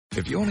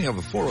If you only have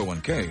a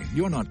 401k,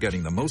 you're not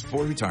getting the most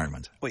for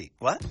retirement. Wait,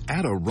 what?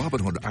 Add a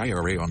Robinhood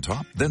IRA on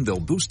top, then they'll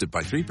boost it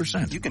by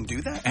 3%. You can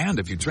do that? And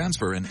if you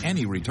transfer in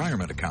any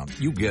retirement account,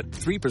 you get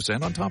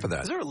 3% on top of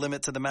that. Is there a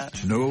limit to the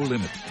match? No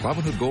limit.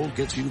 Robinhood Gold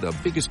gets you the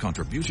biggest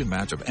contribution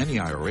match of any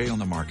IRA on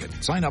the market.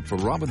 Sign up for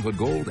Robinhood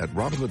Gold at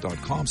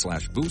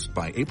Robinhood.com/boost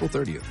by April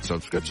 30th.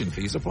 Subscription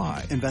fees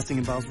apply. Investing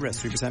involves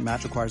risk. 3%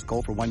 match requires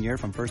gold for 1 year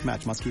from first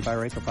match. Must keep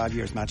IRA for 5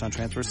 years. Match on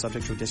transfers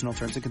subject to additional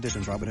terms and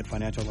conditions. Robinhood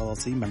Financial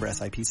LLC, member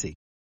SIPC.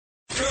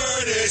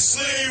 Curtis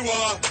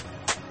Lewa.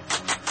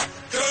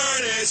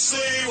 Curtis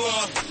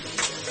Lewa.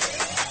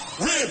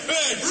 Rip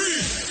and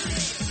read.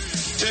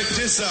 Check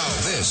this out.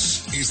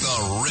 This is the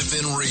Rip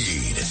and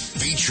Read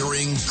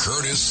featuring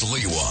Curtis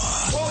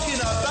Lewa.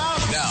 Talking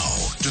about. Now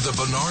to the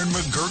Bernard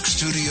McGurk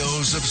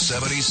studios of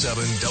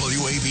 77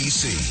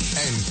 WABC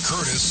and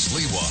Curtis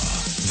Lewa.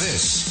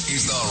 This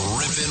is the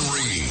Rip and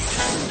Read.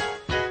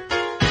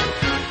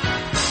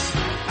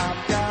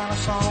 I've got a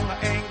song,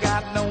 I ain't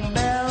got no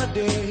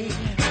melody.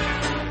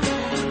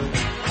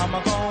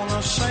 I'm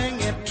gonna sing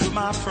it to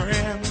my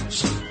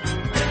friends.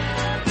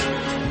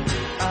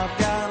 I've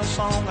got a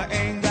song, I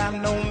ain't got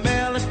no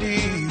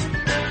melody.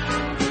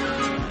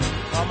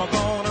 I'm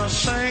gonna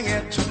sing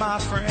it to my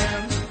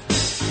friends.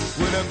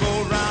 When I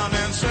go round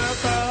in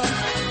circles,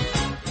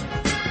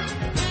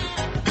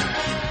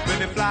 when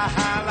they fly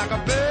high like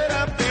a bird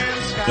up in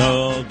the sky.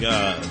 Oh,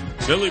 God.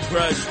 Billy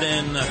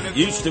Preston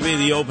used to be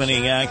the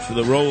opening act for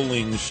the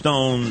Rolling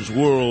Stones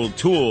World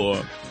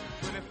Tour,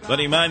 but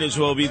he might as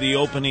well be the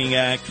opening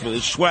act for the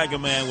swagger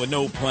man with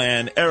no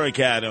plan, Eric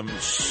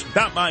Adams,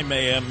 not my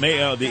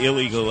mayor of the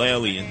illegal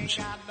aliens.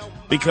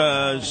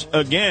 Because,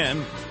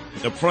 again,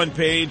 the front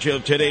page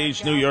of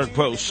today's New York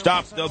Post,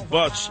 stop the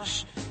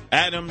buses.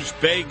 Adams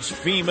begs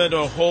FEMA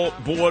to halt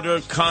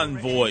border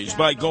convoys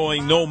by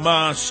going no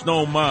mas,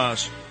 no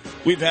mas.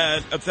 We've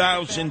had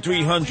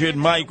 1,300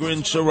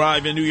 migrants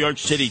arrive in New York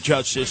City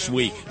just this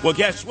week. Well,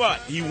 guess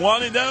what? He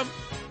wanted them.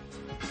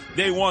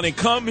 They want to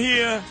come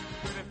here.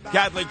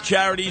 Catholic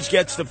Charities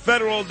gets the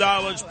federal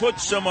dollars,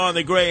 puts them on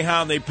the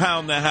Greyhound, they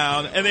pound the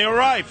hound, and they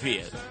arrive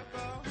here.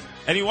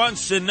 And he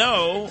wants to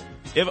know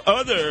if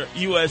other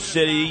U.S.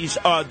 cities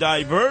are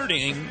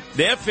diverting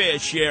their fair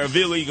share of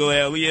illegal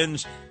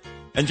aliens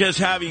and just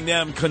having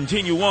them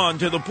continue on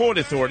to the Port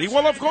Authority.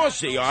 Well, of course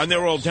they are, and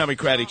they're all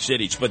Democratic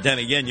cities. But then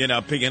again, you're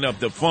not picking up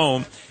the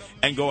phone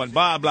and going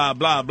blah, blah,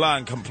 blah, blah,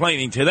 and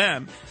complaining to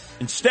them.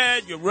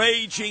 Instead, you're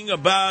raging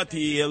about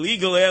the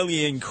illegal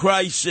alien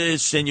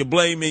crisis, and you're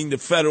blaming the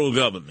federal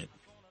government.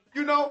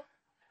 You know,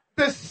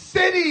 the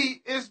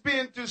city is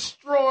being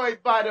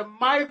destroyed by the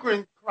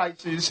migrant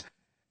crisis,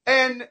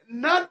 and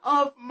none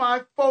of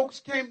my folks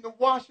came to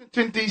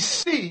Washington,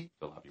 D.C.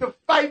 to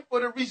fight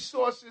for the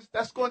resources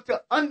that's going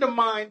to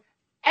undermine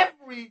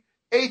every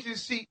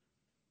agency.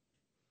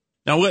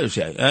 Now, wait a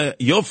second.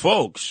 Your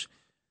folks,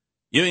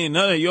 you mean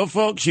none of your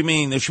folks? You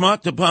mean the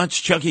Schmuck, the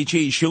Punch, Chuck E.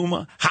 Cheese,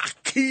 Schumer,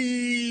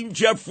 Hakeem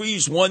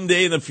Jeffries one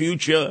day in the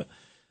future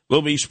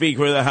will be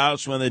Speaker of the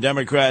House when the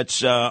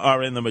Democrats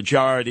are in the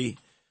majority.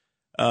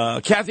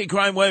 Kathy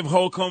Crime Wave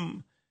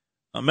Holcomb,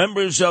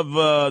 members of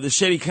the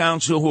city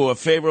council who are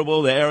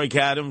favorable to Eric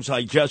Adams,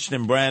 like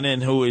Justin Brannon,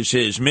 who is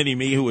his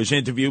mini-me, who was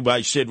interviewed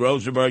by Sid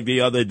Rosenberg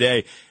the other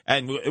day.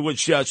 And it was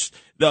just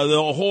the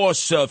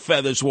horse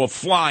feathers were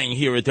flying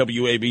here at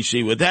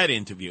WABC with that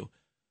interview.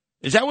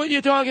 Is that what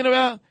you're talking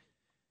about?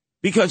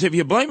 Because if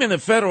you're blaming the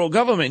federal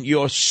government,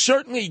 you'll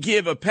certainly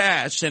give a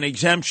pass, an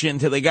exemption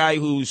to the guy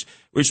who's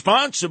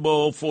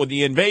responsible for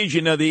the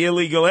invasion of the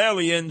illegal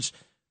aliens,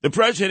 the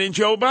President,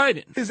 Joe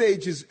Biden. His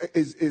age is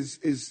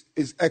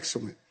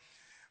excellent.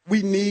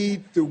 We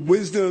need the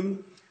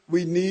wisdom.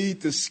 We need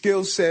the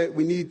skill set.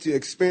 We need the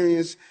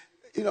experience.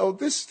 You know,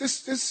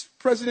 this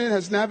president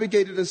has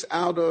navigated us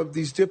out of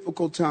these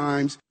difficult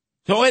times.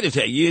 So wait a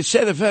second. You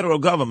say the federal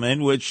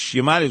government, which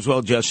you might as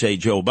well just say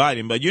Joe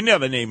Biden, but you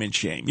never name and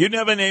shame. You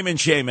never name and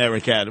shame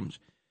Eric Adams.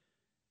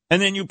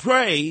 And then you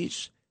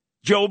praise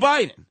Joe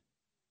Biden.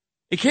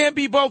 It can't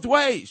be both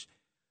ways.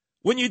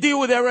 When you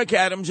deal with Eric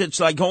Adams, it's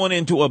like going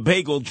into a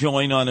bagel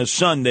joint on a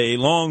Sunday,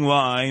 long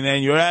line,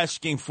 and you're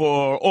asking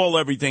for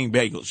everything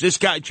bagels. This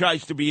guy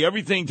tries to be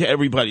everything to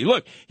everybody.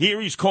 Look, here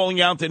he's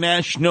calling out the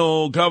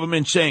national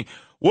government saying,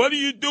 what are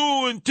you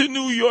doing to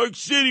New York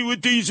City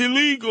with these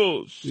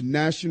illegals? The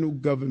national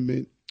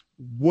government,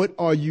 what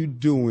are you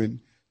doing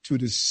to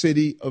the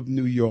city of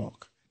New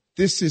York?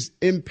 This is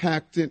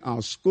impacting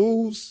our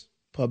schools,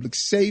 public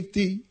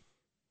safety.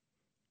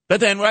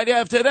 But then right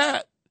after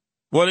that,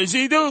 what does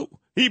he do?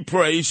 He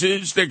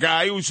praises the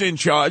guy who's in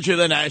charge of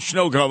the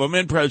national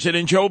government,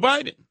 President Joe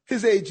Biden.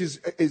 His age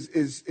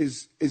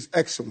is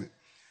excellent.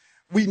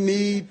 We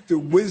need the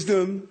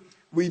wisdom.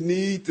 We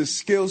need the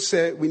skill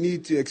set. We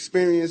need the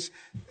experience.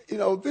 You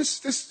know,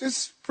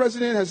 this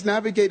president has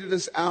navigated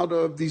us out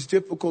of these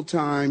difficult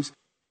times.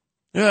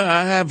 Yeah,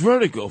 I have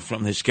vertigo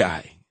from this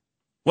guy.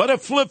 What a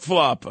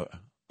flip-flopper.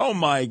 Oh,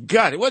 my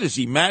God. What is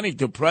he, manic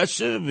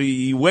depressive?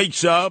 He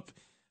wakes up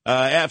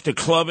after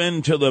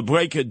clubbing till the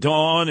break of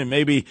dawn, and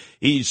maybe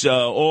he's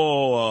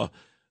all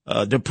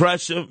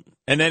depressive,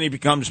 and then he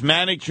becomes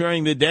manic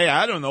during the day.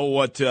 I don't know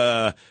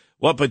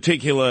what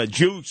particular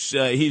juice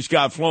he's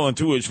got flowing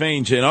through his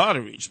veins and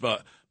arteries,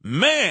 but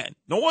man,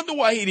 no wonder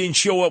why he didn't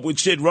show up with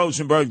Sid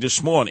Rosenberg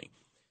this morning,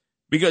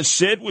 because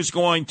Sid was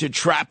going to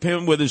trap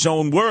him with his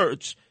own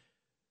words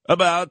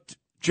about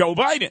Joe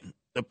Biden.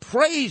 The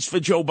praise for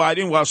Joe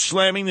Biden while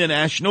slamming the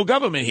national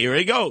government. Here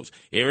he goes,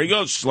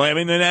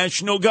 slamming the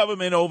national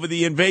government over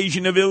the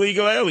invasion of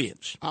illegal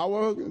aliens.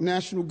 Our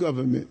national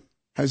government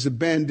has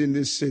abandoned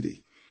this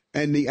city,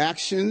 and the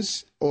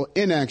actions or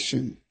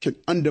inaction can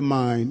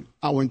undermine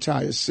our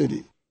entire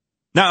city.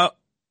 Now,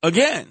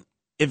 again,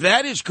 if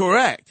that is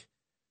correct,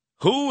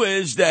 who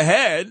is the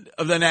head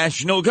of the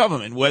national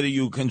government? Whether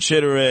you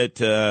consider it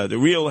the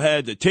real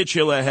head, the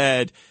titular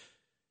head,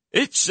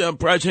 it's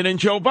President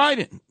Joe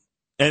Biden.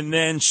 And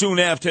then soon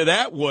after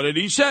that, what did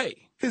he say?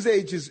 His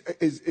age is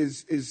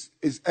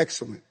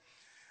excellent.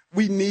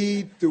 We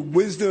need the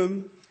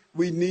wisdom.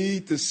 We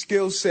need the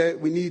skill set.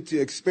 We need the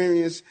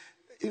experience.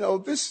 You know,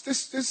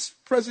 this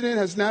president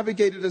has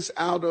navigated us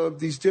out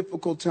of these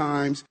difficult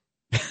times.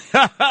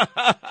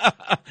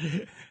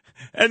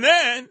 And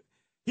then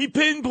he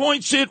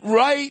pinpoints it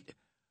right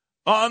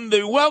on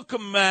the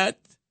welcome mat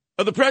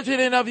of the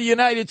President of the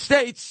United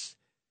States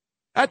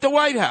at the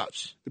White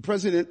House. The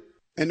president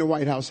and the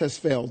White House has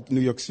failed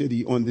New York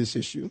City on this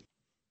issue.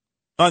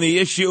 On the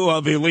issue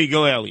of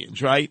illegal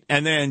aliens, right?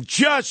 And then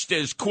just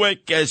as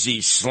quick as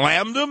he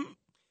slammed them,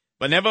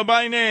 but never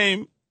by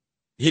name,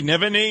 he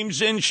never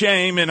names in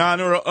shame in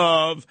honor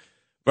of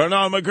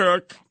Bernard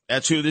McGurk.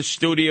 That's who this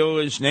studio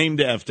is named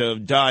after.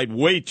 Died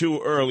way too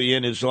early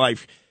in his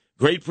life.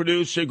 Great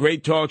producer,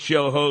 great talk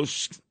show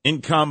host,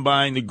 in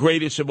Combine, the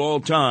greatest of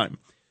all time.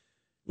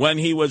 When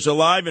he was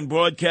alive and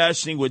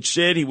broadcasting with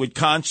Sid, he would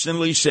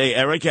constantly say,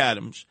 Eric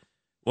Adams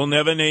will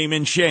never name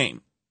and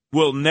shame.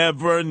 Will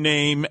never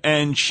name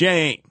and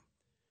shame.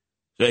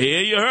 So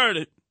here you heard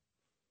it.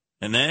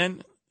 And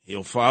then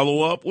he'll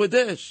follow up with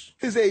this.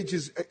 His age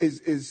is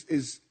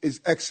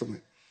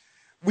excellent.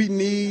 We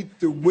need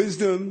the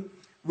wisdom.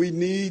 We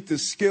need the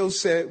skill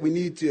set. We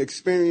need the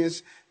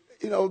experience.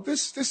 You know,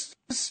 this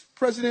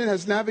president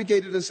has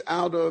navigated us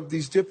out of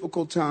these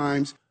difficult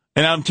times.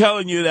 And I'm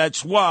telling you,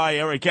 that's why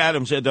Eric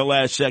Adams at the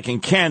last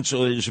second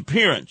canceled his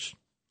appearance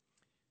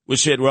with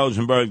Sid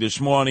Rosenberg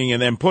this morning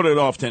and then put it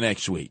off to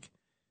next week.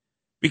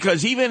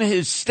 Because even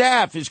his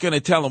staff is going to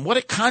tell him, what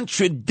a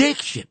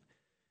contradiction.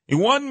 In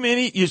 1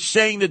 minute, you're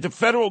saying that the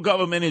federal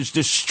government is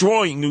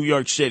destroying New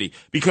York City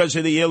because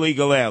of the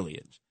illegal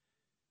aliens.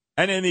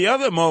 And in the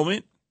other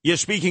moment, you're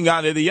speaking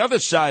out of the other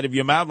side of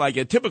your mouth like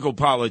a typical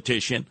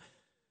politician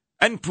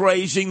and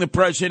praising the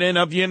President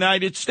of the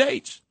United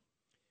States.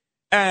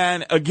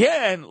 And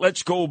again,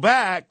 let's go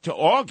back to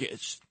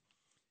August.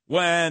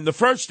 When the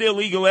first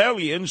illegal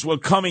aliens were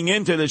coming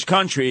into this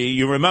country,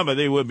 you remember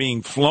they were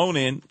being flown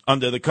in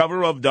under the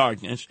cover of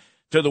darkness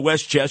to the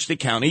Westchester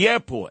County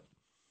Airport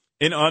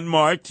in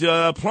unmarked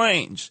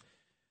planes.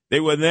 They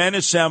were then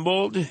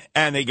assembled,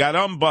 and they got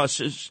on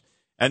buses,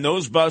 and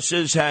those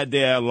buses had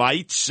their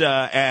lights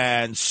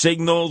and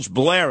signals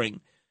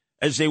blaring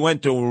as they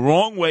went the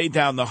wrong way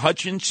down the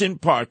Hutchinson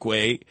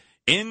Parkway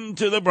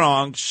into the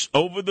Bronx,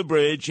 over the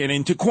bridge, and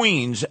into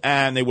Queens,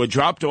 and they were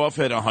dropped off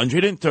at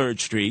 103rd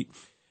Street,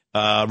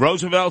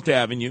 Roosevelt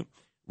Avenue,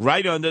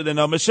 right under the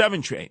number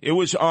 7 train. It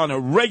was on a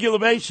regular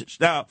basis.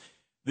 Now,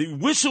 the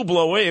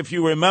whistleblower, if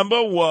you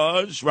remember,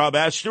 was Rob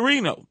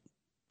Astorino,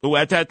 who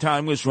at that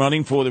time was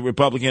running for the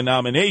Republican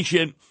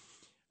nomination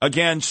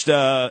against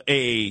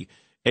a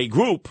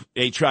group,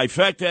 a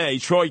trifecta, a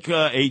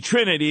troika, a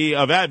trinity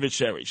of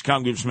adversaries.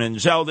 Congressman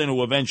Zeldin,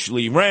 who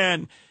eventually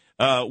ran,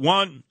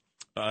 won,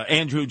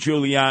 Andrew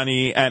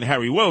Giuliani, and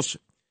Harry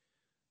Wilson.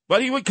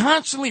 But he would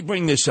constantly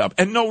bring this up,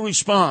 and no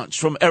response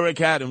from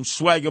Eric Adams,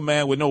 swagger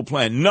man with no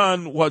plan,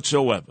 none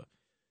whatsoever.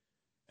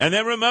 And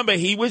then remember,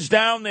 he was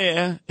down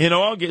there in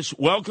August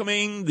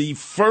welcoming the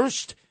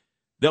first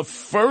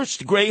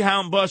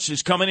Greyhound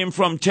buses coming in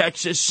from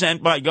Texas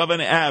sent by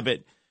Governor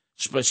Abbott,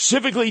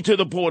 specifically to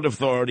the Port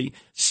Authority,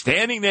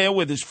 standing there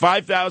with his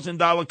 $5,000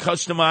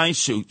 customized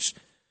suits,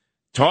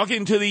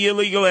 talking to the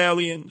illegal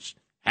aliens,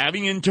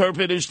 having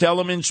interpreters tell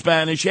them in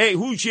Spanish, hey,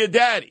 who's your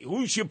daddy?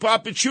 Who's your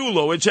Papa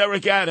Chulo? It's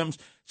Eric Adams,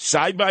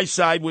 side by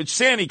side with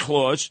Santa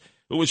Claus,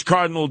 who was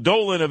Cardinal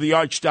Dolan of the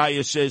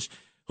Archdiocese,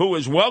 who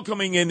was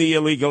welcoming in the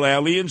illegal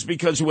aliens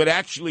because it would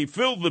actually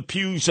fill the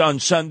pews on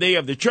Sunday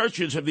of the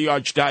churches of the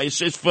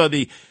Archdiocese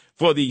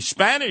for the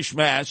Spanish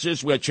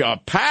masses, which are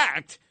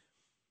packed,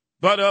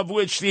 but of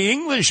which the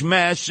English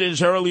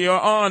masses earlier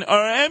on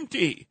are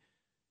empty.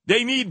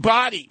 They need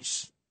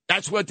bodies.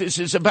 That's what this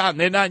is about.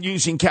 And they're not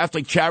using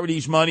Catholic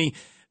Charities money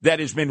that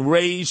has been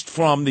raised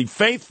from the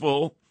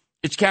faithful.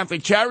 It's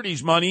Catholic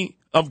Charities money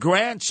of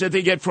grants that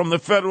they get from the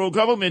federal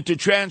government to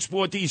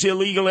transport these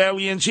illegal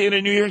aliens here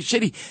to New York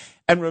City.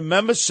 And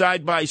remember,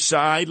 side by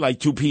side,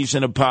 like two peas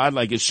in a pod,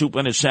 like a soup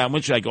and a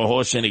sandwich, like a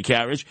horse in a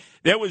carriage,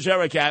 there was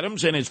Eric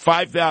Adams in his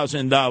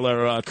 $5,000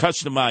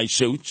 customized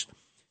suits,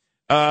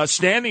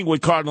 standing with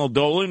Cardinal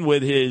Dolan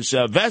with his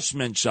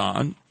vestments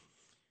on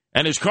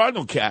and his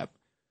cardinal cap.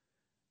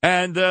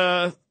 And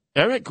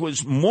Eric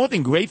was more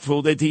than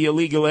grateful that the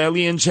illegal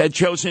aliens had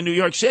chosen New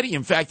York City.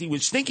 In fact, he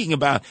was thinking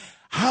about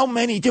how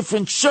many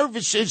different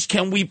services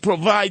can we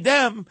provide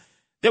them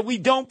that we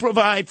don't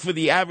provide for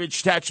the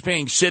average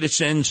taxpaying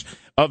citizens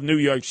of New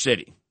York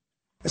City.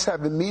 Let's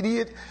have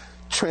immediate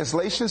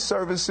translation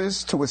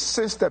services to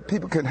assist that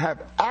people can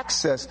have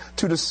access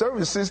to the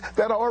services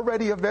that are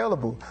already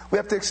available. We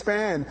have to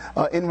expand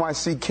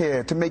NYC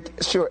Care to make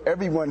sure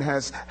everyone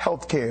has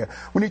health care.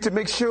 We need to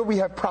make sure we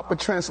have proper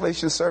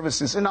translation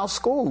services in our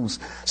schools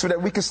so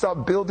that we can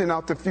start building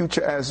out the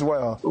future as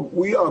well.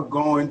 We are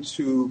going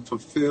to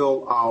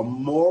fulfill our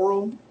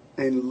moral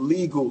and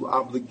legal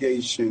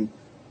obligation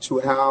to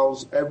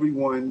house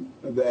everyone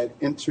that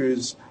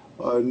enters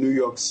New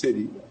York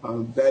City.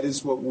 That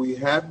is what we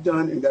have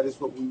done, and that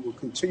is what we will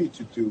continue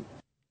to do.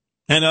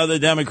 And other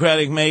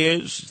Democratic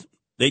mayors,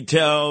 they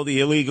tell the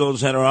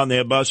illegals that are on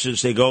their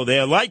buses, they go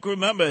there. Like,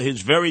 remember,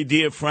 his very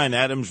dear friend,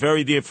 Adams'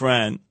 very dear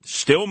friend,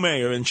 still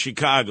mayor in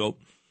Chicago,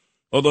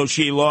 although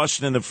she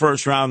lost in the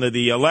first round of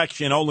the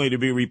election, only to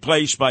be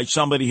replaced by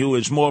somebody who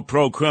is more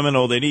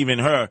pro-criminal than even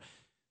her.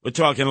 We're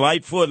talking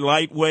Lightfoot,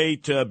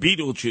 lightweight,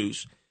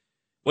 Beetlejuice.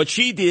 What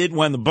she did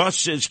when the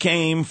buses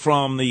came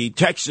from the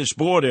Texas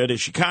border to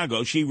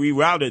Chicago, she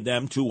rerouted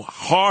them to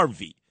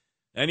Harvey.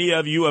 Any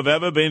of you have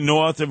ever been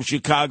north of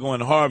Chicago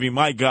and Harvey?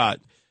 My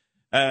God,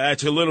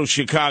 that's a little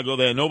Chicago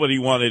there. Nobody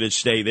wanted to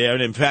stay there.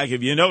 And in fact,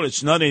 if you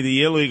notice, none of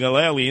the illegal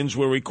aliens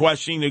were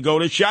requesting to go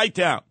to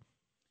Chi-Town.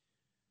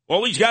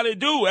 All he's got to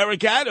do,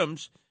 Eric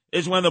Adams,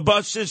 is when the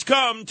buses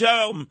come,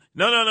 tell them,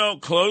 no,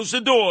 close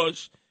the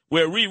doors.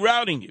 We're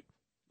rerouting you.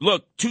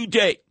 Look,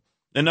 today,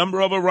 the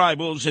number of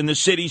arrivals in the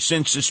city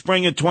since the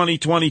spring of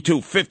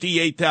 2022,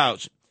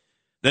 58,000.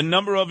 The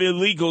number of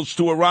illegals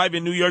to arrive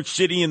in New York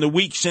City in the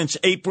week since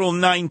April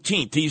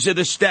 19th. These are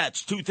the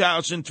stats,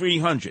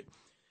 2,300.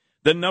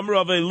 The number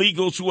of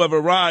illegals who have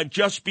arrived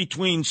just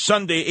between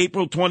Sunday,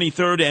 April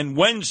 23rd, and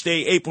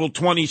Wednesday, April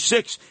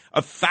 26th,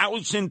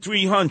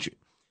 1,300.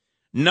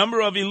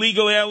 Number of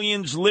illegal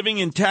aliens living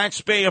in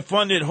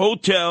taxpayer-funded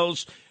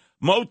hotels,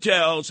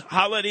 motels,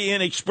 Holiday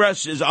Inn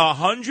Expresses,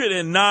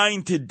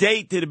 109 to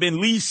date that have been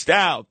leased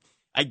out.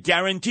 I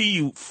guarantee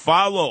you,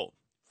 follow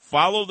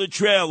the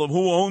trail of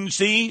who owns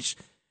these,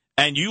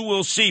 and you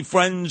will see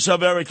friends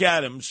of Eric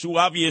Adams, who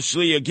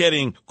obviously are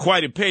getting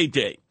quite a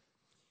payday.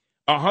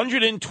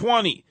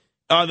 120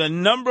 are the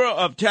number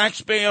of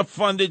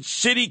taxpayer-funded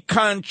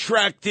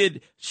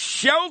city-contracted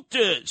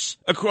shelters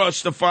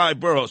across the 5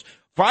 boroughs.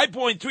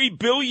 $5.3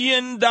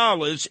 billion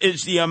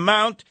is the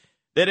amount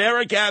that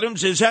Eric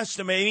Adams is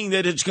estimating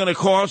that it's going to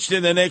cost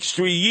in the next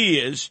 3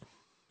 years.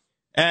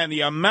 And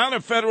the amount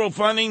of federal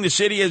funding the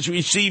city has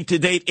received to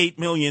date, $8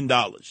 million.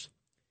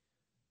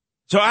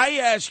 So I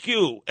ask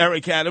you,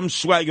 Eric Adams,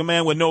 swagger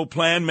man with no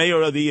plan,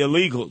 mayor of the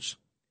illegals,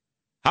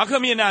 how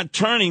come you're not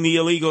turning the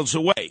illegals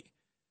away?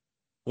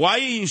 Why are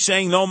you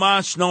saying no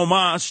mas to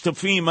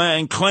FEMA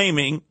and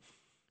claiming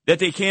that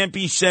they can't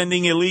be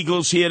sending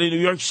illegals here to New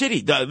York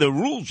City? The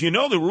rules, you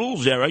know the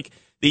rules, Eric.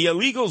 The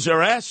illegals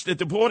are asked at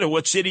the border,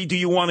 what city do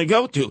you want to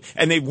go to?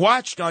 And they've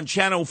watched on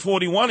Channel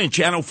 41 and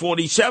Channel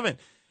 47,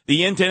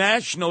 the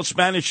international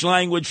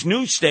Spanish-language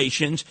news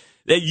stations,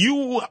 that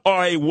you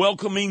are a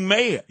welcoming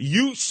mayor.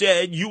 You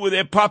said you were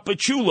their Papa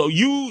Chulo.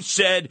 You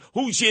said,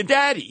 who's your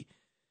daddy?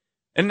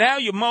 And now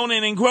you're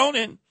moaning and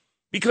groaning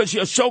because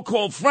your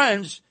so-called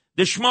friends,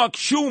 the schmuck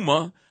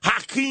Schumer,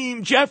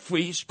 Hakeem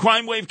Jeffries,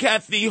 crime wave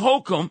Kathy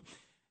Hochul,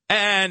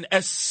 and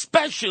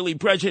especially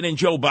President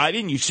Joe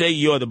Biden, you say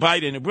you're the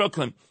Biden of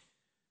Brooklyn,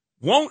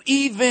 won't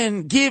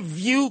even give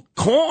you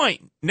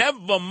coin,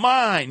 never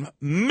mind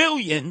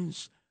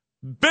millions,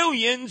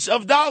 billions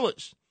of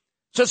dollars.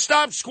 So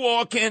stop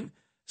squawking,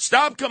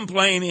 stop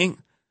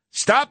complaining,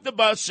 stop the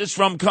buses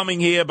from coming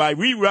here by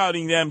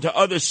rerouting them to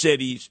other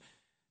cities,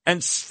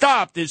 and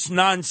stop this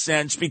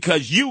nonsense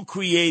because you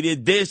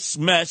created this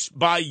mess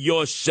by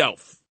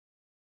yourself.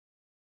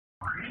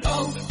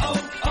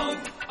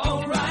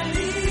 O'Reilly.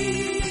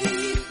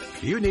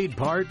 You need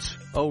parts?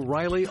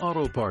 O'Reilly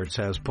Auto Parts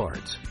has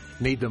parts.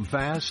 Need them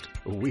fast?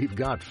 We've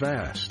got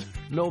fast.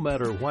 No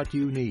matter what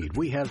you need,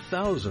 we have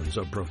thousands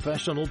of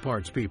professional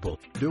parts people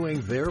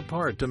doing their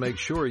part to make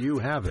sure you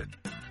have it.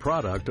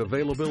 Product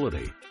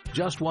availability.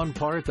 Just one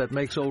part that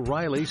makes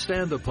O'Reilly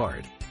stand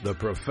apart. The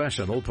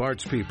professional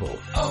parts people.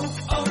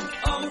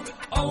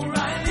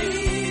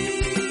 O'Reilly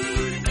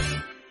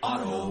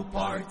Auto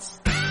Parts.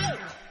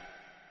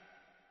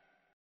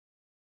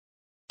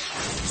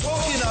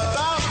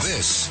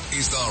 This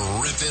is the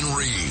Rip and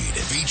Read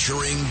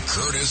featuring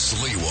Curtis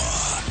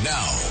Lewa.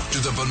 Now to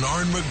the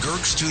Bernard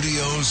McGurk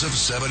studios of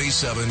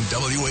 77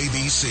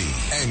 WABC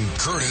and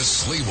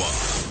Curtis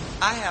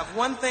Lewa. I have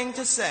one thing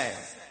to say.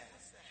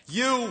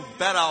 You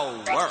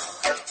better work.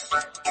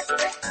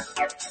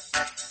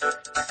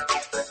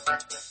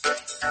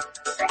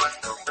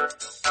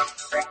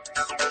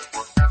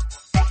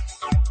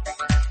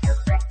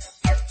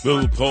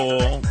 Bill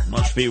Paul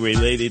must be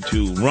related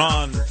to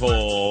Ron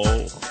Paul,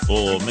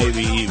 or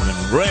maybe even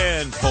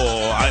Rand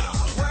Paul. I don't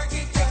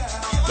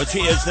know. But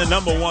she is the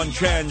number one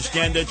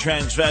transgender,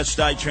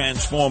 transvestite,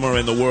 transformer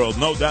in the world.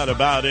 No doubt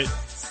about it.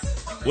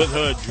 With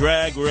her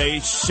drag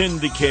race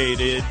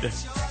syndicated.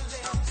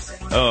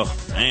 Oh,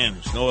 man,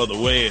 there's no other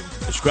way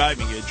of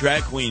describing it.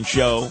 Drag queen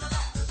show.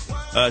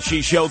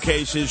 She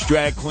showcases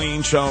drag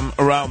queens from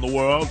around the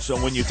world.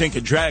 So when you think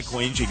of drag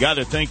queens, you got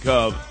to think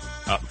of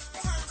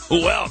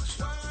who else?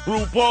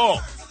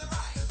 RuPaul.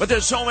 But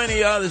there's so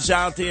many others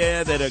out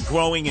there that are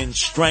growing in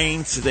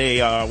strength.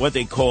 They are what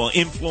they call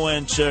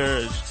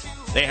influencers.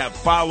 They have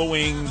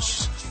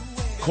followings.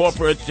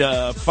 Corporate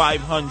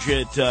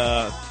 500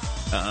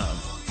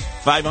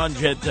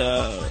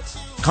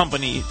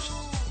 companies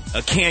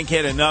can't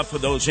get enough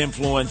of those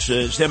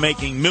influencers. They're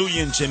making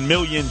millions and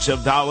millions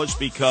of dollars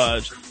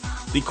because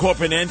the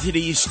corporate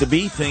entities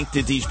think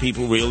that these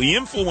people really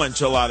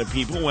influence a lot of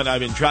people, when I've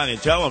been trying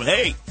to tell them,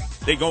 hey,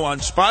 they go on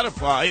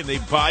Spotify and they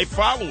buy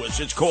followers.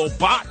 It's called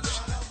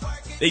bots.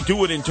 They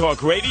do it in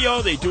talk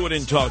radio. They do it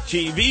in talk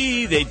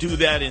TV. They do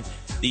that in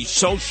the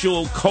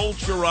social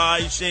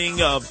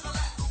culturizing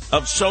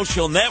of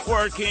social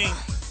networking.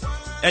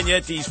 And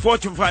yet these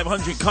Fortune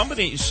 500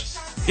 companies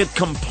get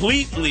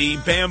completely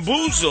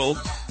bamboozled,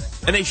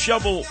 and they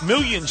shovel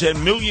millions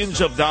and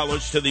millions of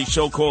dollars to these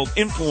so-called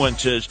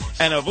influencers.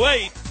 And of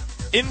late,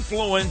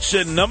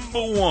 influencer number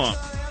one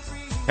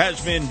has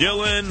been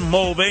Dylan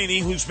Mulvaney,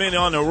 who's been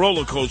on a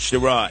roller coaster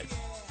ride.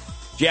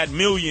 She had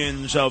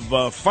millions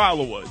of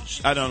followers.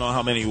 I don't know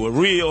how many were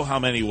real, how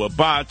many were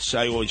bots.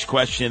 I always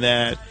question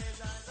that.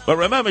 But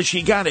remember,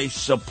 she got a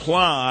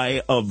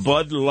supply of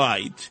Bud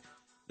Light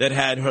that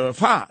had her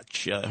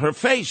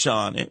face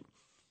on it.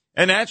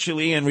 And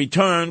actually, in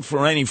return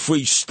for any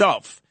free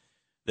stuff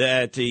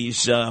that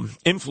these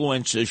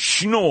influencers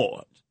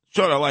snored,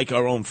 sort of like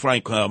our own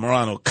Frank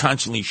Morano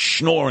constantly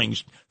snoring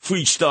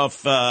free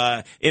stuff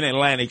in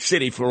Atlantic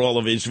City for all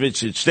of his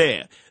visits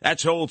there.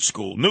 That's old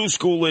school. New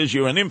school is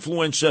you're an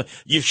influencer,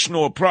 you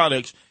snore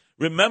products.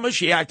 Remember,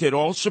 she acted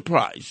all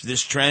surprised,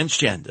 this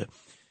transgender,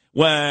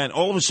 when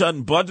all of a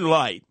sudden Bud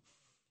Light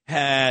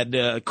had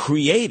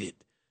created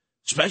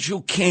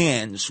special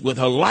cans with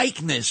her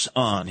likeness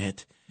on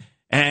it,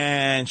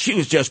 and she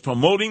was just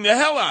promoting the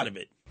hell out of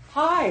it.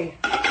 Hi.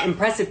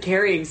 Impressive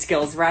carrying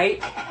skills,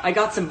 right? I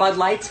got some Bud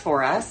Lights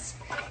for us.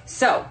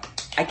 So,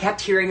 I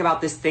kept hearing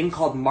about this thing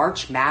called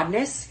March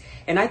Madness,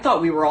 and I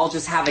thought we were all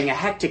just having a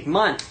hectic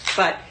month,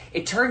 but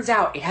it turns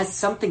out it has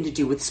something to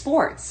do with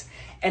sports.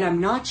 And I'm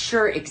not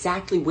sure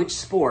exactly which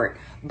sport,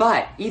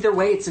 but either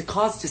way, it's a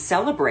cause to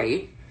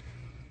celebrate.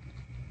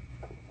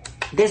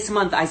 This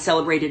month, I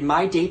celebrated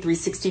my day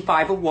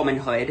 365 of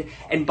womanhood,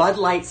 and Bud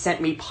Light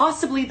sent me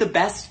possibly the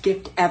best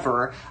gift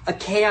ever, a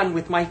can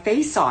with my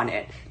face on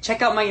it.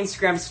 Check out my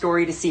Instagram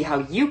story to see how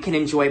you can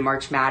enjoy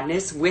March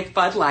Madness with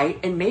Bud Light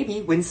and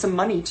maybe win some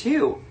money,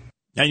 too.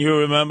 And you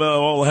remember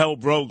all hell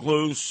broke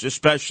loose,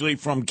 especially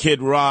from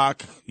Kid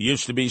Rock. He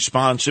used to be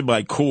sponsored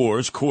by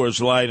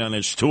Coors Light on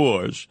his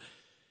tours.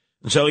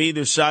 And so he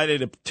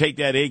decided to take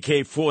that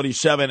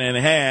AK-47 in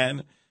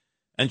hand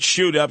and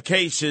shoot up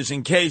cases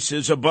and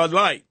cases of Bud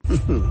Light.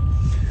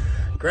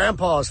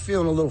 Grandpa's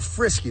feeling a little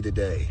frisky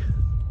today.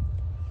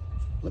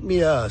 Let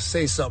me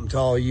say something to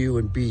all you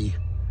and be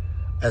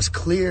as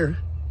clear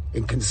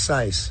and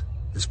concise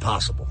as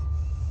possible.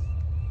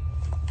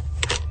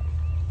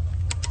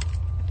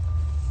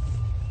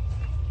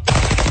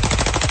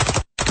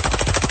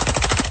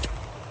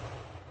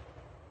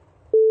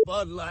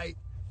 Bud Light,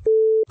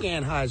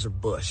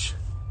 Anheuser-Busch.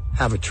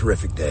 Have a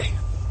terrific day.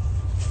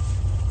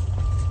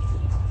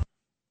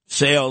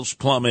 Sales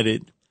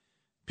plummeted.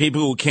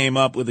 People who came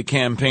up with the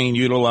campaign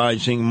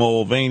utilizing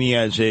Mulvaney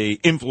as a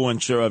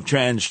influencer of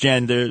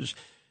transgenders,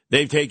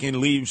 they've taken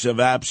leaves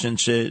of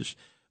absences.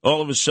 All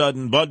of a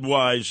sudden,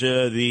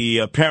 Budweiser,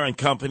 the parent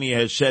company,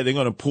 has said they're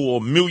going to pour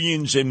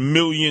millions and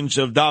millions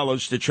of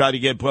dollars to try to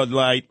get Bud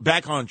Light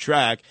back on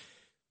track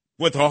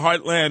with the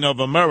heartland of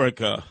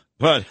America.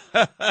 But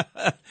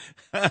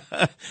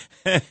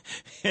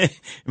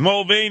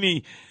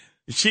Mulvaney,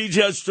 she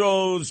just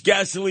throws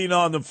gasoline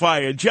on the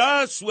fire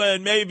just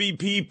when maybe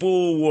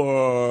people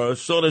were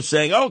sort of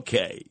saying,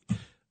 okay,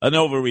 an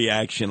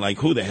overreaction, like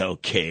who the hell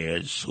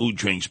cares? Who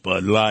drinks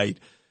Bud Light?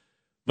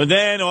 But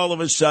then all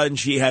of a sudden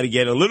she had to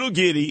get a little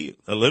giddy,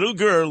 a little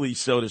girly,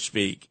 so to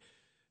speak,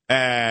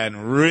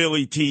 and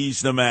really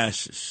tease the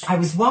masses. I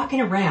was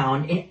walking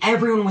around and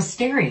everyone was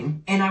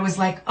staring, and I was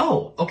like,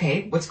 oh,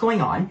 okay, what's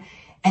going on?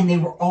 And they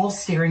were all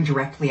staring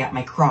directly at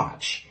my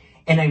crotch.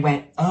 And I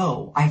went,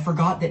 oh, I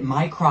forgot that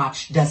my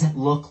crotch doesn't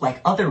look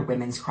like other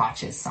women's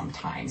crotches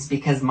sometimes,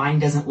 because mine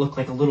doesn't look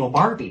like a little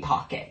Barbie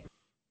pocket.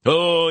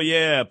 Oh,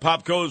 yeah,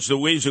 pop goes the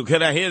weasel.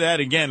 Could I hear that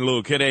again,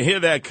 Lou? Could I hear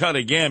that cut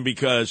again?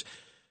 Because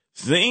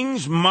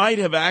things might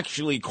have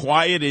actually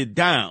quieted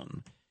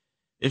down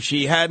if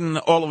she hadn't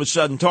all of a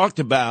sudden talked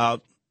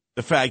about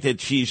the fact that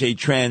she's a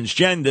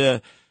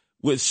transgender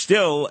with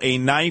still a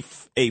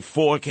knife, a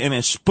fork, and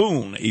a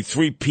spoon, a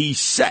three-piece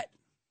set.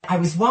 I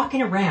was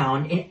walking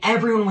around and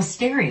everyone was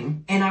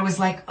staring, and I was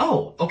like,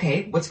 oh,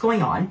 okay, what's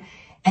going on?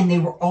 And they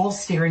were all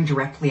staring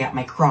directly at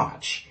my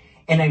crotch.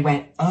 And I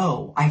went,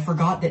 oh, I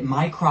forgot that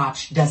my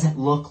crotch doesn't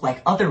look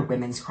like other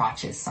women's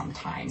crotches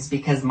sometimes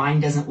because mine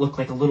doesn't look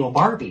like a little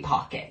Barbie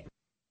pocket.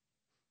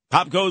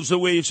 Pop goes the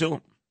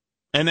weasel.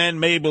 And then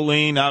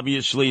Maybelline,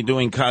 obviously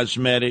doing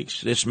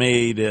cosmetics. This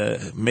made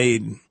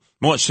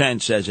more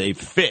sense as a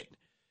fit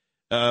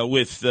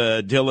with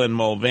Dylan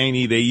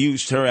Mulvaney. They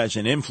used her as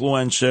an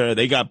influencer.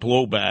 They got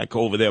blowback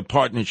over their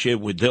partnership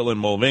with Dylan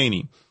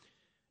Mulvaney.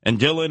 And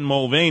Dylan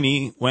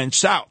Mulvaney went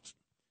south,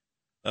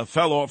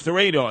 fell off the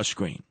radar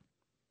screen.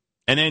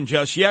 And then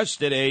just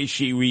yesterday,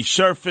 she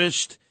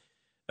resurfaced,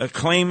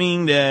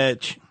 claiming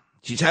that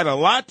she's had a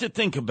lot to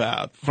think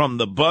about from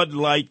the Bud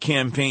Light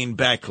campaign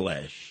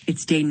backlash.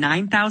 It's day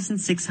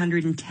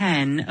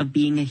 9,610 of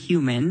being a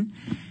human,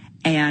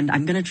 and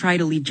I'm going to try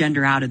to leave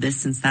gender out of this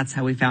since that's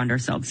how we found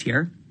ourselves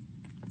here.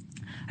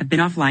 I've been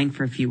offline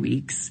for a few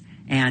weeks,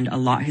 and a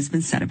lot has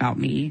been said about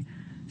me,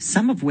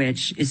 some of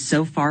which is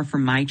so far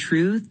from my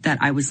truth that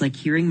I was like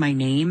hearing my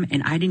name,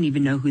 and I didn't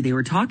even know who they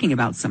were talking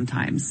about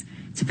sometimes.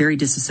 It's a very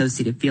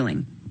disassociative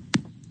feeling.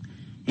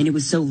 And it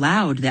was so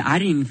loud that I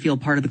didn't even feel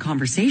part of the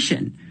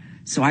conversation.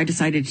 So I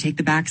decided to take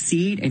the back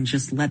seat and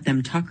just let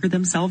them tucker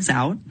themselves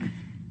out.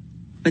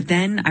 But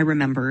then I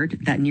remembered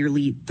that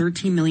nearly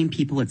 13 million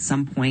people at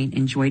some point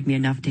enjoyed me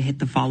enough to hit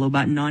the follow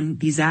button on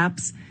these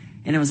apps.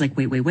 And I was like,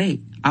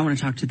 wait. I want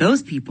to talk to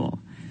those people.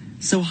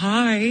 So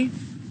hi,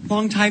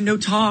 long time no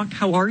talk.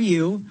 How are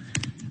you?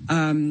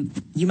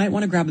 You might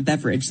want to grab a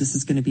beverage. This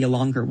is going to be a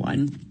longer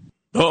one.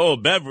 Oh,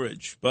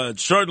 beverage, but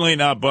certainly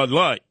not Bud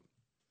Light.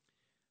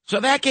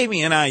 So that gave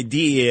me an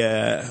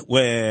idea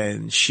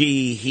when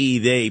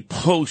they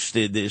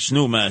posted this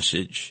new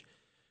message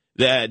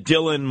that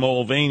Dylan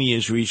Mulvaney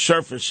is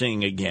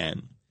resurfacing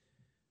again.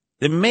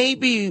 Then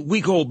maybe we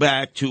go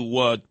back to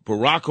what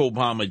Barack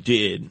Obama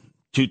did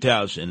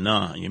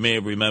 2009. You may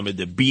have remembered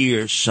the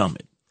beer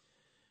summit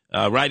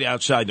right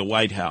outside the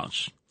White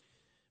House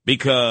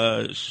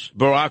because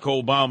Barack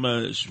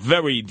Obama's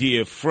very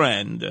dear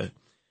friend,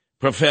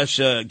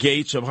 Professor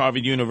Gates of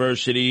Harvard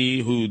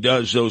University, who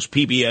does those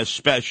PBS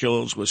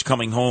specials, was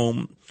coming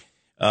home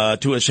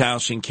to his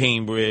house in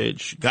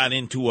Cambridge, got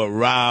into a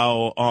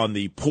row on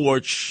the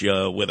porch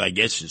with, I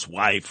guess, his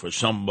wife or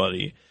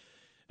somebody.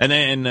 And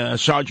then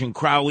Sergeant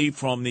Crowley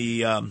from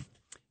the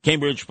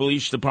Cambridge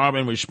Police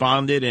Department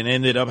responded and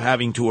ended up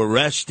having to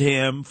arrest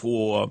him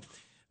for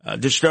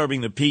disturbing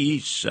the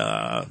peace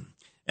and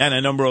a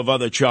number of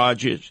other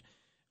charges.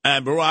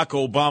 And Barack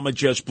Obama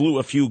just blew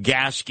a few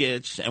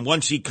gaskets. And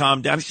once he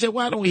calmed down, he said,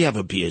 why don't we have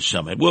a beer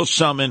summit? We'll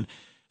summon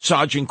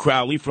Sergeant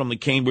Crowley from the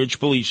Cambridge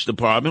Police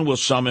Department. We'll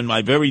summon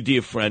my very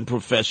dear friend,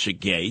 Professor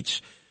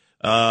Gates.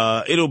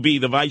 It'll be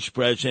the Vice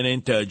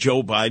President,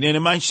 Joe Biden,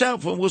 and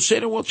myself. And we'll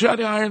sit and we'll try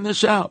to iron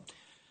this out.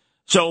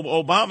 So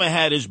Obama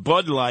had his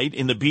Bud Light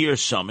in the beer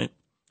summit.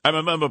 I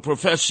remember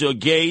Professor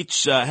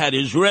Gates had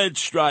his red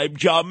stripe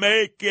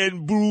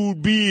Jamaican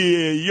brewed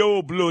beer,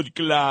 yo blood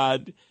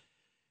clot.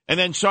 And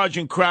then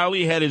Sergeant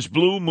Crowley had his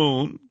Blue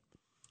Moon.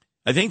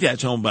 I think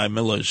that's owned by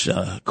Miller's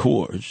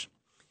Coors.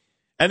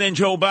 And then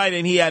Joe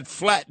Biden, he had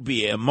flat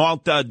beer,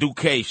 Malta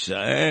Duquesa.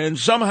 And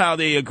somehow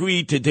they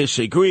agreed to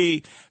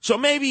disagree. So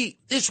maybe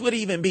this would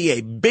even be a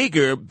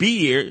bigger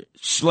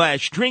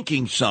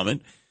beer/drinking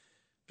summit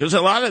because a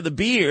lot of the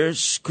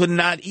beers could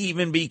not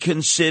even be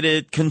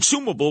considered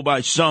consumable by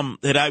some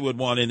that I would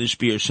want in this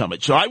beer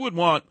summit. So I would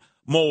want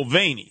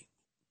Mulvaney,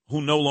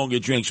 who no longer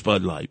drinks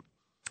Bud Light.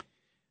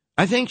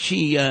 I think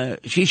she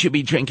should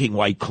be drinking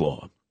White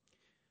Claw.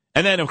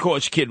 And then, of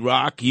course, Kid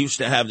Rock used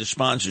to have the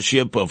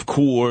sponsorship of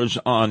Coors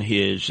on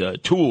his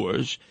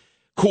tours.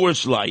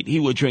 Coors Light. He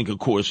would drink a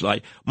Coors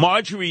Light.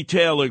 Marjorie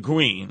Taylor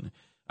Greene,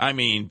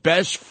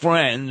 best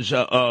friends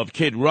of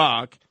Kid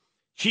Rock.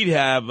 She'd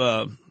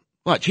have,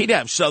 she'd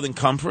have Southern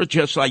Comfort,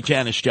 just like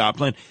Janis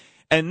Joplin.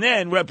 And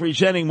then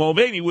representing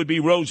Mulvaney would be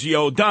Rosie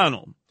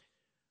O'Donnell.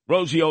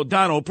 Rosie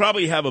O'Donnell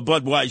probably have a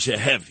Budweiser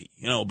Heavy,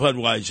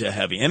 Budweiser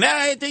Heavy. And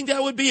I think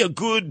that would be a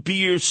good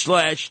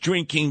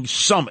beer/drinking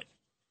summit.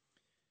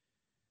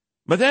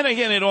 But then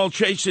again, it all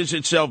traces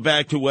itself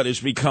back to what has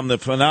become the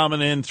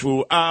phenomenon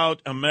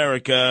throughout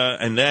America,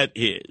 and that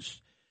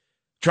is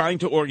trying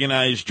to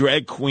organize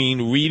drag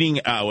queen reading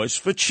hours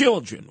for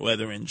children,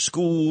 whether in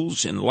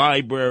schools, in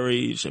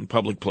libraries, and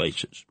public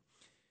places.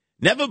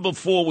 Never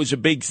before was a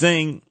big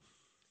thing.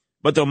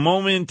 But the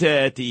moment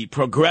that the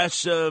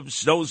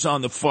progressives, those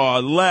on the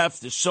far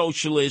left, the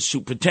socialists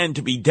who pretend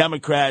to be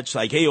Democrats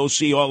like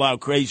AOC, All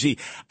Out Crazy,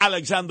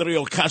 Alexandria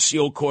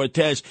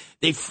Ocasio-Cortez,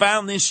 they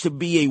found this to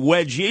be a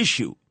wedge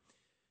issue.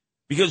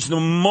 Because the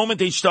moment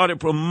they started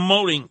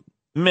promoting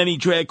many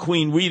drag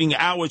queen reading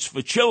hours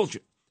for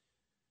children,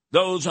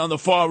 those on the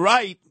far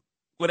right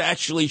would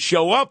actually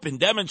show up and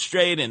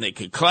demonstrate, and they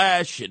could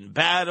clash and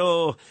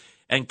battle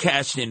and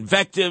cast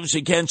invectives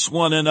against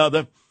one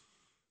another.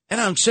 And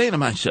I'm saying to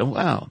myself,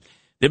 wow,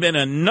 there have been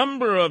a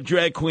number of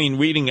drag queen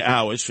reading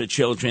hours for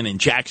children in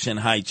Jackson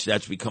Heights.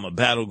 That's become a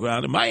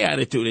battleground. And my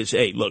attitude is,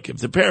 hey, look, if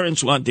the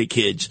parents want their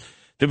kids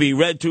to be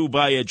read to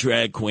by a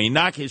drag queen,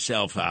 knock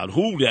yourself out.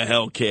 Who the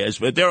hell cares?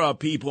 But there are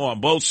people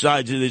on both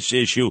sides of this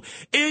issue.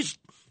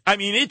 I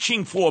mean,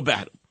 itching for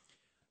battle.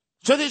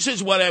 So this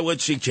is what I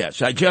would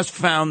suggest. I just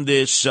found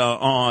this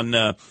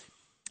on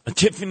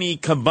Tiffany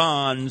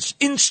Caban's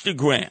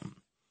Instagram.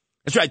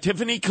 That's right.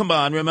 Tiffany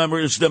Caban, remember,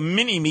 is the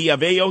mini-me of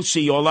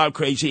AOC, All Out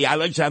Crazy,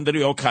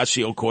 Alexandria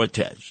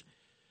Ocasio-Cortez.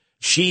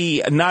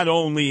 She not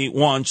only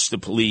wants the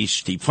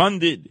police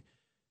defunded,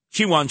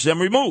 she wants them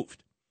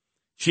removed.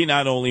 She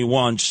not only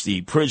wants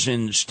the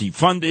prisons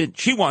defunded,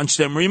 she wants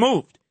them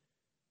removed.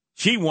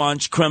 She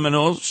wants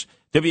criminals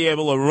to be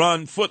able to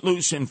run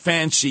footloose and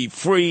fancy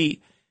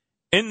free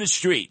in the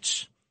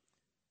streets.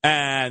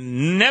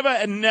 And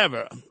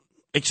never,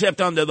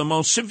 except under the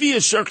most severe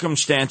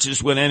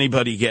circumstances, would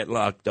anybody get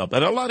locked up.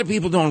 And a lot of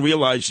people don't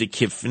realize that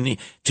Tiffany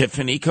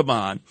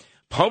Caban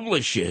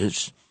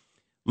publishes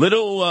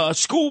little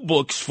school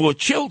books for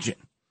children.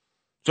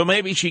 So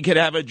maybe she could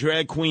have her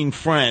drag queen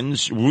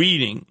friends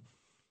reading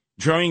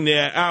during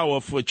their hour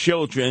for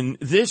children.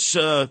 This,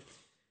 I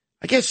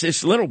guess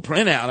this little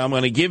printout, I'm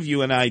going to give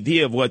you an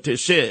idea of what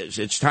this is.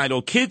 It's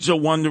titled, Kids Are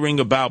Wondering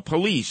About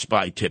Police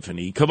by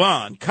Tiffany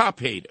Caban, Cop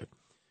Hater.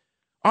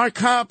 Are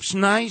cops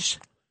nice?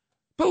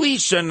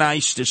 Police are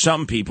nice to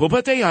some people,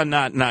 but they are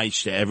not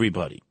nice to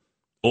everybody.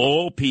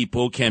 All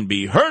people can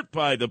be hurt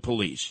by the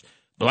police.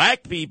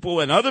 Black people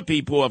and other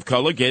people of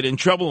color get in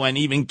trouble and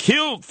even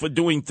killed for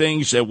doing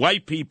things that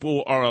white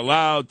people are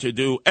allowed to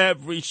do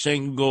every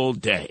single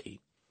day.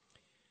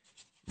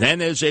 Then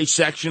there's a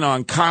section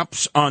on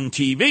cops on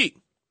TV.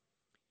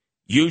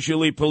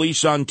 Usually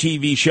police on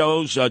TV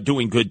shows are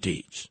doing good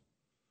deeds.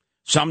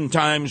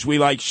 Sometimes we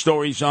like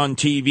stories on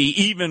TV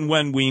even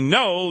when we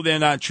know they're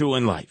not true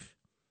in life.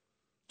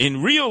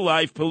 In real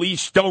life,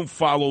 police don't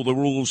follow the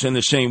rules in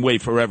the same way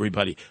for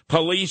everybody.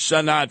 Police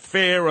are not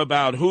fair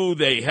about who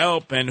they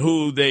help and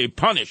who they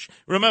punish.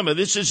 Remember,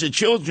 this is a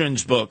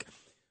children's book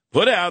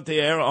put out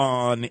there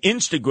on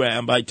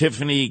Instagram by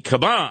Tiffany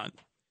Caban,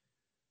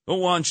 who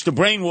wants to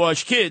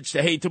brainwash kids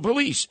to hate the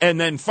police. And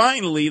then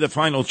finally, the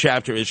final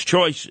chapter is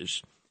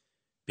choices.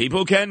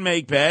 People can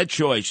make bad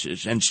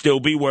choices and still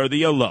be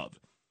worthy of love.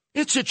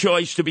 It's a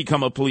choice to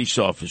become a police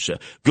officer.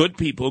 Good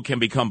people can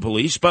become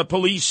police, but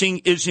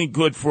policing isn't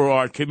good for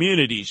our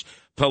communities.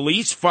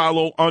 Police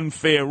follow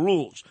unfair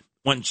rules.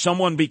 When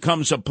someone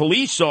becomes a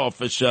police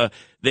officer,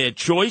 their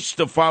choice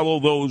to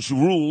follow those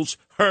rules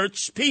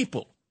hurts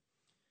people.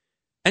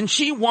 And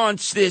she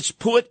wants this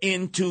put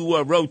into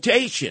a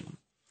rotation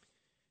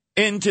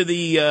into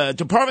the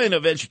Department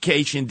of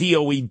Education,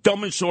 DOE,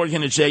 dumbest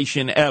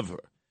organization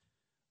ever,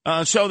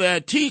 so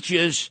that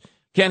teachers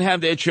can have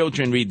their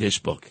children read this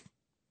book.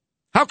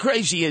 How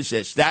crazy is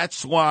this?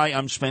 That's why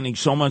I'm spending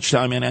so much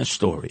time in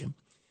Astoria,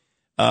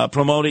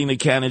 promoting the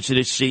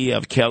candidacy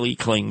of Kelly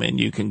Klingman.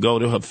 You can go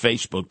to her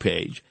Facebook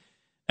page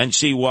and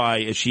see why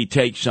as she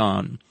takes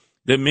on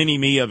the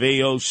mini-me of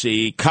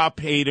AOC,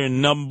 cop hater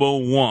number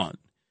one,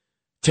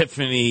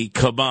 Tiffany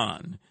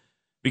Caban,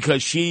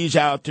 because she's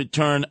out to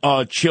turn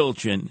our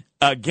children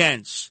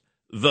against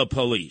the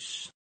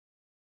police.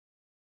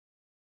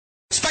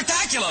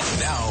 Spectacular!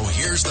 Now,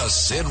 here's the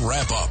Sid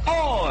wrap-up.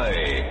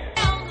 Oi!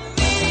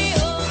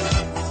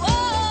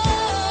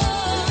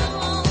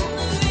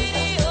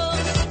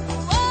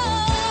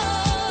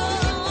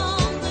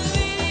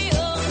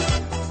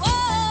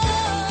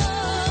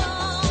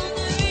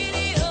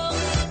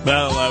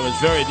 Well, I was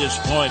very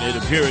disappointed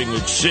appearing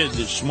with Sid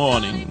this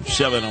morning,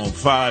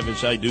 7:05,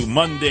 as I do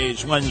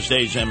Mondays,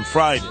 Wednesdays, and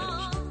Fridays,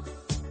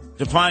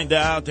 to find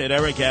out that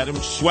Eric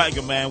Adams,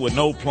 swagger man with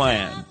no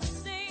plan,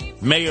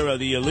 mayor of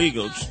the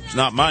illegals, it's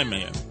not my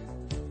mayor,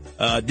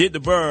 did the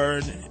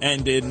bird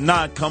and did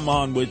not come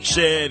on with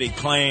Sid. He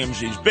claims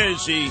he's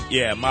busy.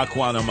 Yeah,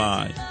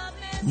 makwanamai.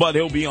 But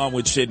he'll be on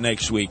with Sid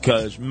next week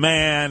because,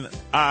 man,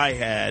 I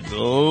had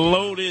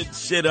loaded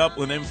Sid up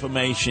with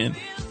information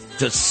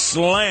to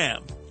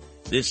slam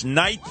this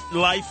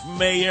nightlife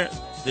mayor,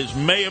 this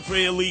mayor for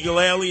illegal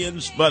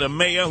aliens, but a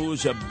mayor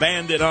who's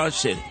abandoned our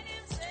city.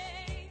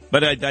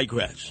 But I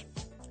digress.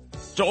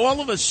 So all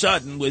of a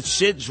sudden, with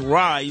Sid's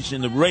rise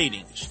in the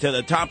ratings to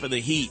the top of the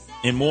heat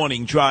in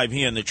Morning Drive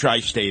here in the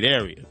tri-state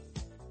area,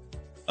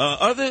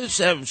 others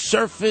have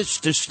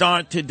surfaced to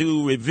start to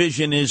do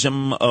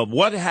revisionism of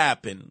what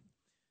happened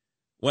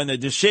when the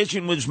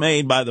decision was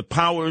made by the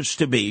powers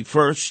to be,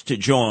 first to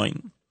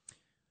join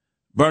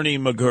Bernie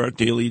McGurk,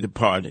 dearly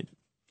departed,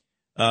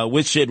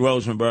 with Sid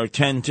Rosenberg,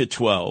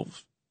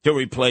 10-12, to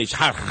replace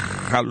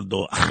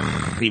Gerardo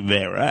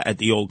Rivera at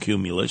the old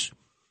Cumulus,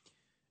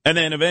 and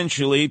then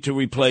eventually to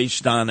replace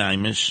Don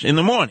Imus in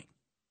the morning.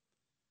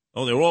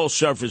 Oh, they're all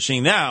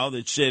surfacing now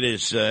that Sid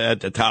is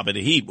at the top of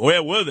the heap.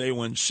 Where were they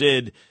when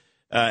Sid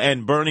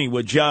and Bernie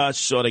were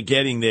just sort of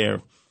getting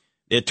their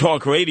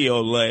talk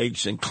radio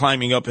legs and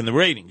climbing up in the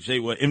ratings? They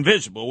were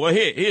invisible. Well,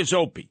 here's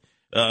Opie,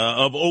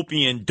 of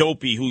Opie and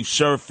Dopey, who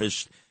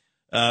surfaced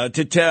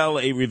to tell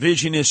a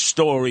revisionist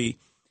story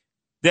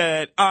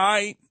that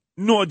I,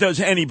 nor does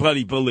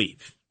anybody,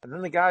 believe. And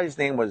then the guy's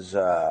name was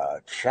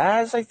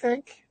Chaz, I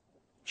think.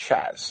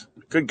 Chaz.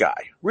 Good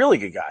guy. Really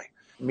good guy.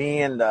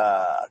 Me and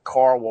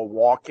Carl were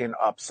walking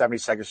up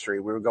 72nd Street.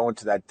 We were going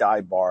to that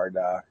dive bar,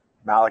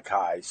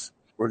 Malachi's.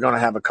 we're going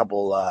to have a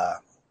couple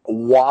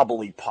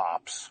wobbly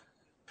pops.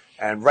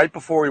 And right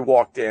before we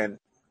walked in,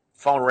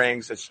 phone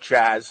rings. It's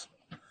Chaz.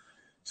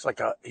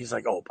 He's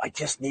like, oh, I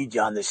just need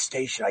you on this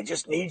station. I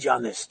just need you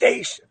on this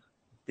station.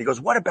 He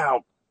goes, what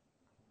about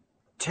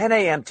 10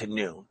 a.m. to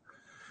noon?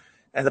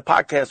 And the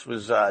podcast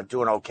was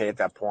doing okay at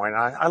that point.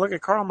 I look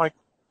at Carl. I'm like,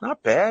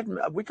 not bad.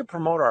 We could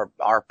promote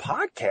our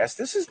podcast.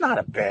 This is not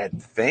a bad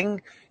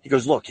thing. He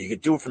goes, look, you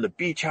could do it from the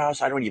beach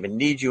house. I don't even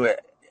need you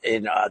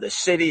in the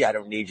city. I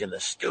don't need you in the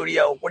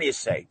studio. What do you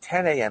say?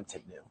 10 a.m. to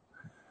noon.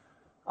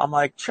 I'm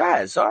like,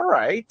 Chaz, all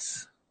right.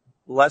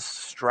 Less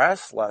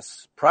stress,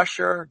 less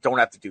pressure. Don't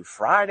have to do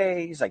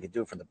Fridays. I could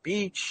do it from the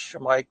beach.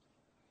 I'm like,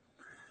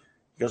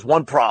 he goes,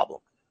 one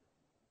problem.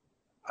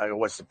 I go,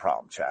 what's the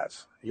problem,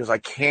 Chaz? He goes, I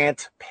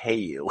can't pay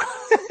you.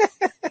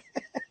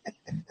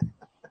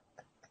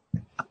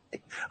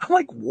 I'm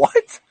like,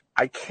 what?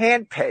 I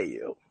can't pay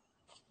you.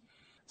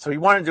 So he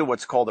wanted to do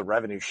what's called a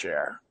revenue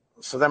share.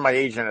 So then my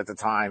agent at the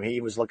time,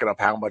 he was looking up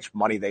how much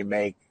money they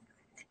make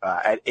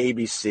at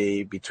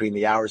ABC between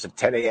the hours of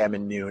 10 a.m.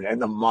 and noon,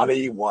 and the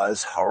money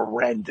was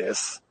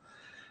horrendous.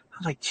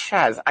 I'm like,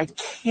 Chaz, I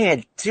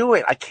can't do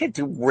it. I can't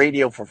do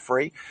radio for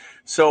free.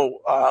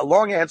 So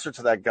long answer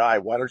to that guy,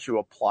 why don't you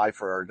apply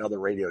for another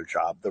radio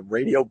job? The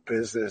radio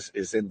business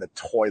is in the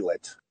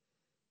toilet.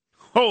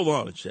 Hold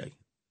on a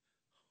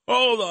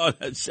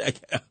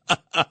second.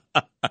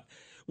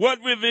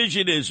 What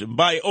revisionism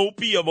by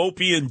Opie of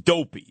Opie and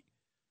Dopey?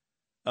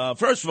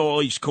 First of all,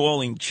 he's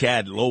calling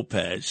Chad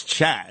Lopez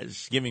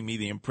Chaz, giving me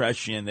the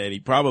impression that he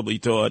probably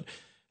thought,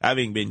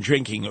 having been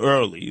drinking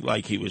early,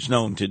 like he was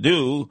known to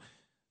do,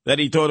 that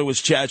he thought it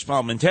was Chaz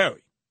Palminteri.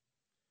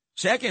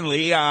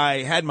 Secondly,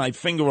 I had my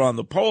finger on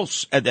the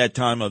pulse at that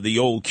time of the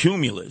old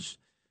Cumulus.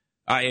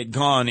 I had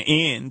gone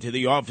in to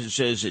the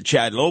offices at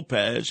Chad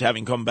Lopez,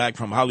 having come back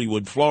from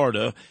Hollywood,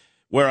 Florida,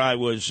 where I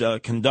was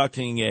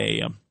conducting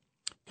a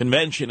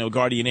convention of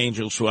guardian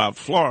angels throughout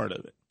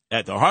Florida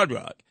at the Hard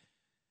Rock,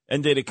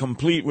 and did a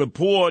complete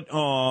report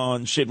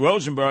on Sid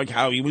Rosenberg,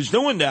 how he was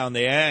doing down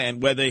there,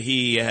 and whether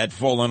he had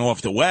fallen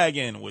off the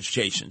wagon, was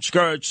chasing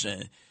skirts,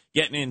 and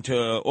getting into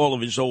all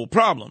of his old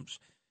problems.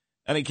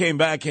 And he came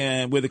back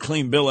with a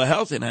clean bill of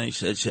health, and I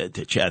said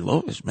to Chad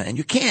Lopez, man,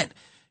 you can't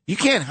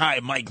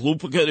hire Mike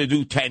Lupica to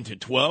do 10 to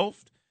 12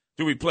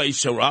 to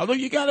replace Serraldo.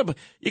 You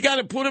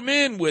gotta put him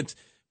in with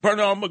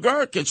Bernard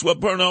McGurk. It's what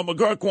Bernard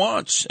McGurk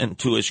wants. And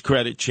to his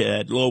credit,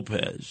 Chad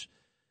Lopez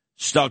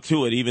stuck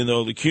to it, even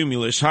though the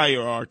Cumulus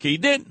hierarchy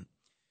didn't.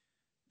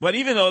 But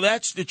even though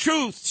that's the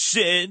truth,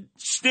 Sid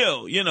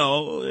still,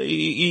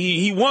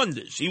 he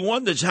wonders. He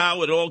wonders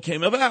how it all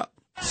came about.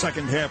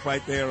 Second half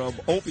right there of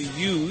Opie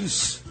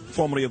Hughes,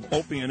 formerly of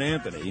Opie and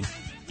Anthony,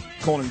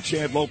 calling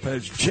Chad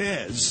Lopez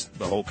Chaz,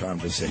 the whole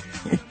conversation,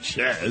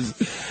 Chaz,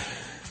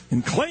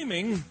 and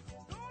claiming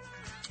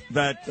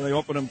that they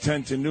offered him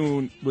 10 to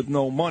noon with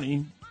no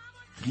money.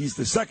 He's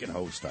the second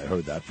host I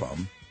heard that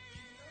from.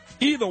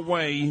 Either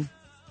way,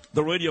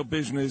 the radio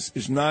business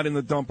is not in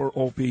the dumper,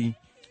 Opie.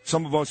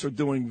 Some of us are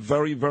doing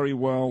very, very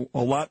well,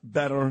 a lot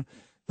better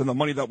than the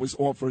money that was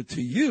offered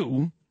to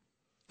you.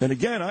 And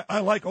again, I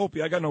like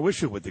Opie. I got no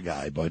issue with the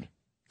guy, but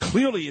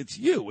clearly it's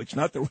you. It's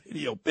not the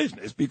radio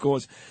business,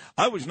 because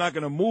I was not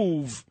going to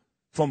move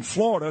from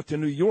Florida to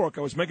New York.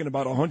 I was making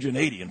about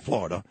 $180 in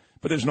Florida,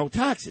 but there's no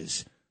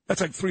taxes.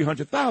 That's like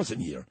 $300,000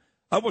 a year.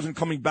 I wasn't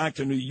coming back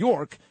to New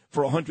York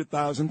for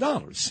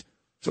 $100,000.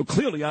 So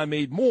clearly I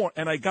made more,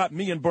 and I got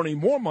me and Bernie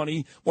more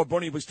money while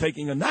Bernie was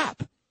taking a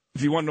nap,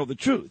 if you want to know the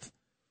truth.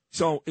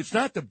 So it's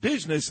not the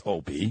business,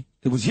 Opie.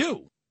 It was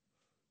you.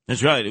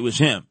 That's right. It was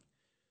him.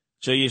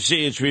 So you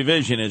see, it's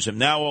revisionism.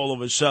 Now all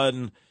of a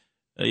sudden,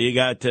 you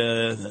got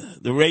the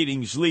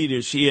ratings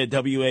leaders here at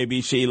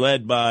WABC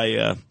led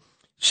by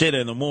Sid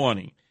in the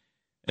Morning.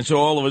 And so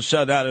all of a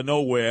sudden, out of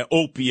nowhere,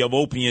 Opie of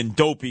Opie and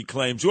Dopey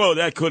claims, whoa,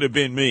 that could have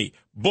been me.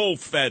 Bull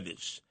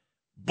feathers.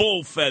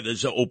 Bull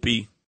feathers,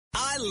 Opie.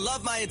 I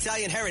love my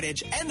Italian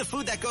heritage and the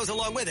food that goes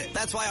along with it.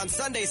 That's why on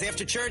Sundays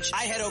after church,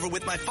 I head over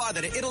with my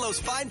father to Italo's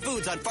Fine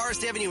Foods on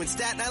Forest Avenue in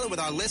Staten Island with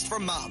our list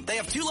from Mom. They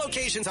have 2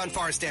 locations on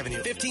Forest Avenue,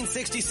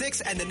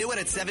 1566 and the new one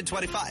at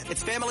 725.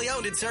 It's family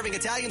owned and serving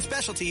Italian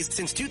specialties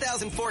since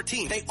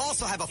 2014. They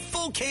also have a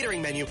full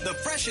catering menu, the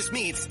freshest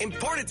meats,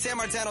 imported San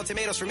Marzano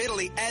tomatoes from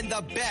Italy, and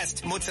the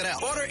best mozzarella.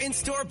 Order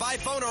in-store, by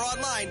phone, or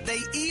online. They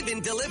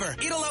even deliver.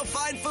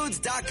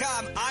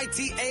 ItaloFineFoods.com,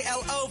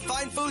 ITALO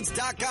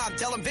Finefoods.com.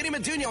 Tell them Vinny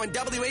Maduno and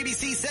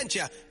WABC sent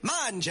you.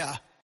 Manja.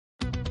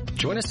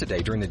 Join us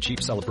today during the Jeep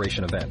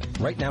Celebration event.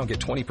 Right now, get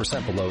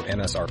 20% below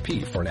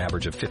MSRP for an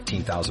average of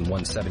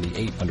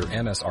 $15,178 under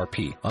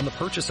MSRP on the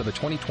purchase of a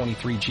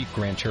 2023 Jeep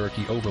Grand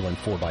Cherokee Overland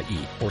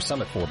 4xE or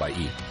Summit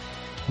 4xE.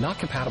 Not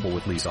compatible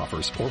with lease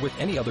offers or with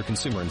any other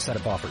consumer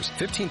incentive offers.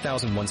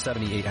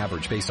 $15,178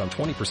 average based on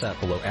 20%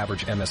 below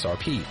average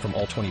MSRP from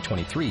all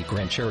 2023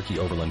 Grand Cherokee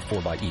Overland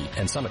 4xE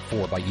and Summit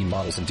 4xE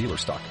models in dealer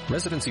stock.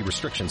 Residency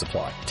restrictions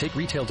apply. Take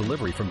retail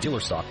delivery from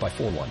dealer stock by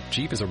 4/1.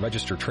 Jeep is a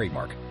registered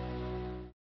trademark.